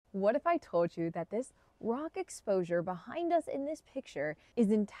What if I told you that this rock exposure behind us in this picture is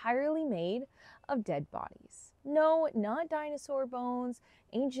entirely made of dead bodies? No, not dinosaur bones,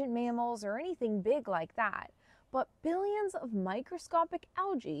 ancient mammals, or anything big like that, but billions of microscopic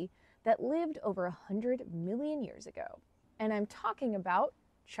algae that lived over 100 million years ago. And I'm talking about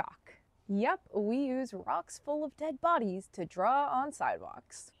chalk. Yep, we use rocks full of dead bodies to draw on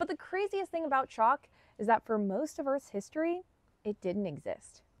sidewalks. But the craziest thing about chalk is that for most of Earth's history, it didn't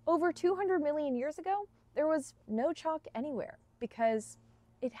exist. Over 200 million years ago, there was no chalk anywhere because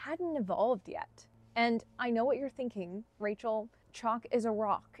it hadn't evolved yet. And I know what you're thinking, Rachel. Chalk is a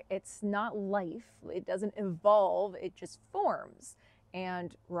rock. It's not life. It doesn't evolve. It just forms.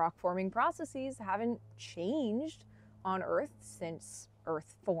 And rock forming processes haven't changed on Earth since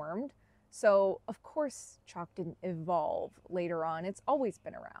Earth formed. So, of course, chalk didn't evolve later on. It's always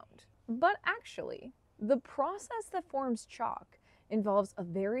been around. But actually, the process that forms chalk involves a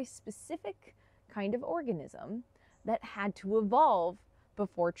very specific kind of organism that had to evolve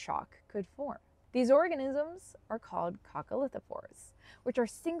before chalk could form. These organisms are called coccolithophores, which are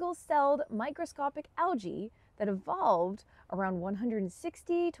single-celled microscopic algae that evolved around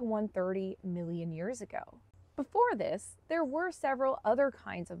 160 to 130 million years ago. Before this, there were several other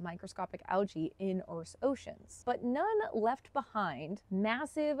kinds of microscopic algae in Earth's oceans, but none left behind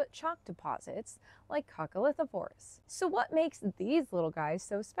massive chalk deposits like coccolithophores. So what makes these little guys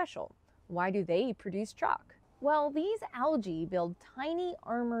so special? Why do they produce chalk? Well, these algae build tiny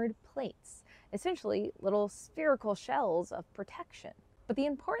armored plates, essentially little spherical shells of protection. But the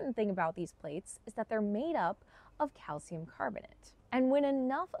important thing about these plates is that they're made up of calcium carbonate. And when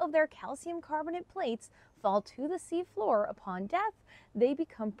enough of their calcium carbonate plates fall to the sea floor upon death, they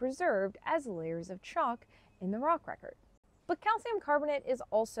become preserved as layers of chalk in the rock record. But calcium carbonate is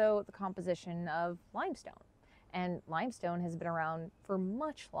also the composition of limestone, and limestone has been around for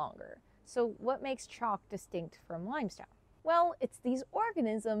much longer. So what makes chalk distinct from limestone? Well, it's these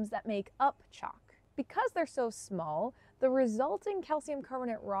organisms that make up chalk. Because they're so small, the resulting calcium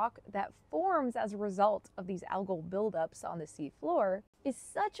carbonate rock that forms as a result of these algal buildups on the sea floor is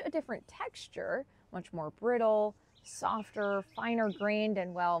such a different texture, much more brittle, softer, finer grained,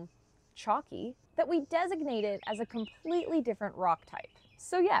 and well, chalky, that we designate it as a completely different rock type.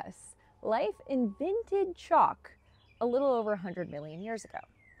 So yes, life invented chalk a little over 100 million years ago.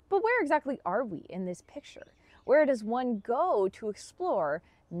 But where exactly are we in this picture? Where does one go to explore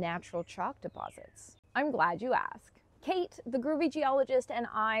natural chalk deposits? I'm glad you asked. Kate, the groovy geologist, and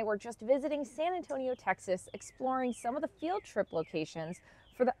I were just visiting San Antonio, Texas, exploring some of the field trip locations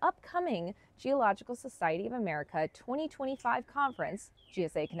for the upcoming Geological Society of America 2025 conference,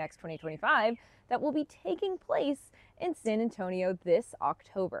 GSA Connects 2025, that will be taking place in San Antonio this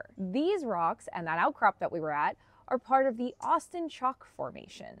October. These rocks and that outcrop that we were at are part of the Austin Chalk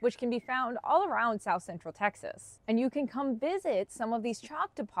Formation, which can be found all around South Central Texas. And you can come visit some of these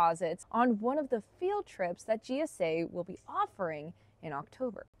chalk deposits on one of the field trips that GSA will be offering in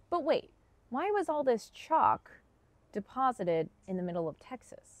October. But wait, why was all this chalk deposited in the middle of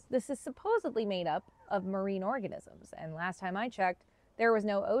Texas? This is supposedly made up of marine organisms, and last time I checked, there was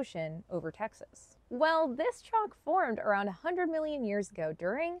no ocean over Texas. Well, this chalk formed around 100 million years ago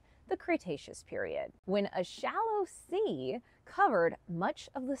during the Cretaceous period, when a shallow sea covered much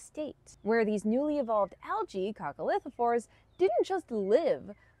of the state, where these newly evolved algae, coccolithophores, didn't just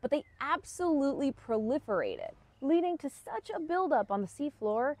live, but they absolutely proliferated, leading to such a buildup on the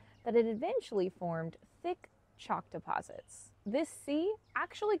seafloor that it eventually formed thick chalk deposits. This sea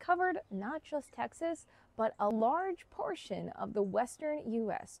actually covered not just Texas, but a large portion of the western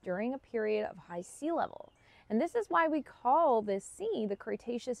US during a period of high sea level. And this is why we call this sea the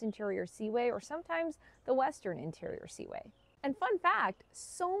Cretaceous Interior Seaway, or sometimes the Western Interior Seaway. And fun fact,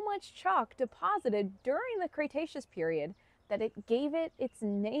 so much chalk deposited during the Cretaceous period that it gave it its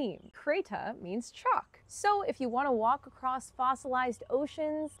name. Creta means chalk. So if you want to walk across fossilized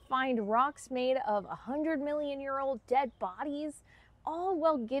oceans, find rocks made of 100 million year old dead bodies, all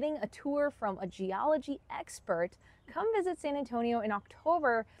while getting a tour from a geology expert, come visit San Antonio in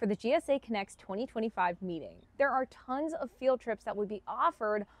October for the GSA Connects 2025 meeting. There are tons of field trips that would be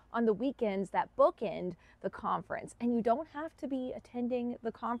offered on the weekends that bookend the conference, and you don't have to be attending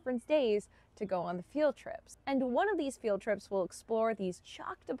the conference days to go on the field trips. And one of these field trips will explore these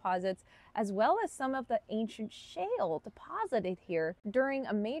chalk deposits as well as some of the ancient shale deposited here during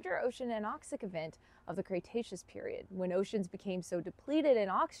a major ocean anoxic event of the Cretaceous period, when oceans became so depleted in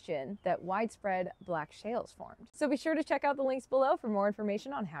oxygen that widespread black shales formed. So be sure to check out the links below for more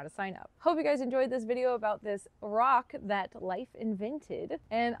information on how to sign up. Hope you guys enjoyed this video about this rock that life invented,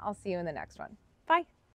 and I'll see you in the next one. Bye.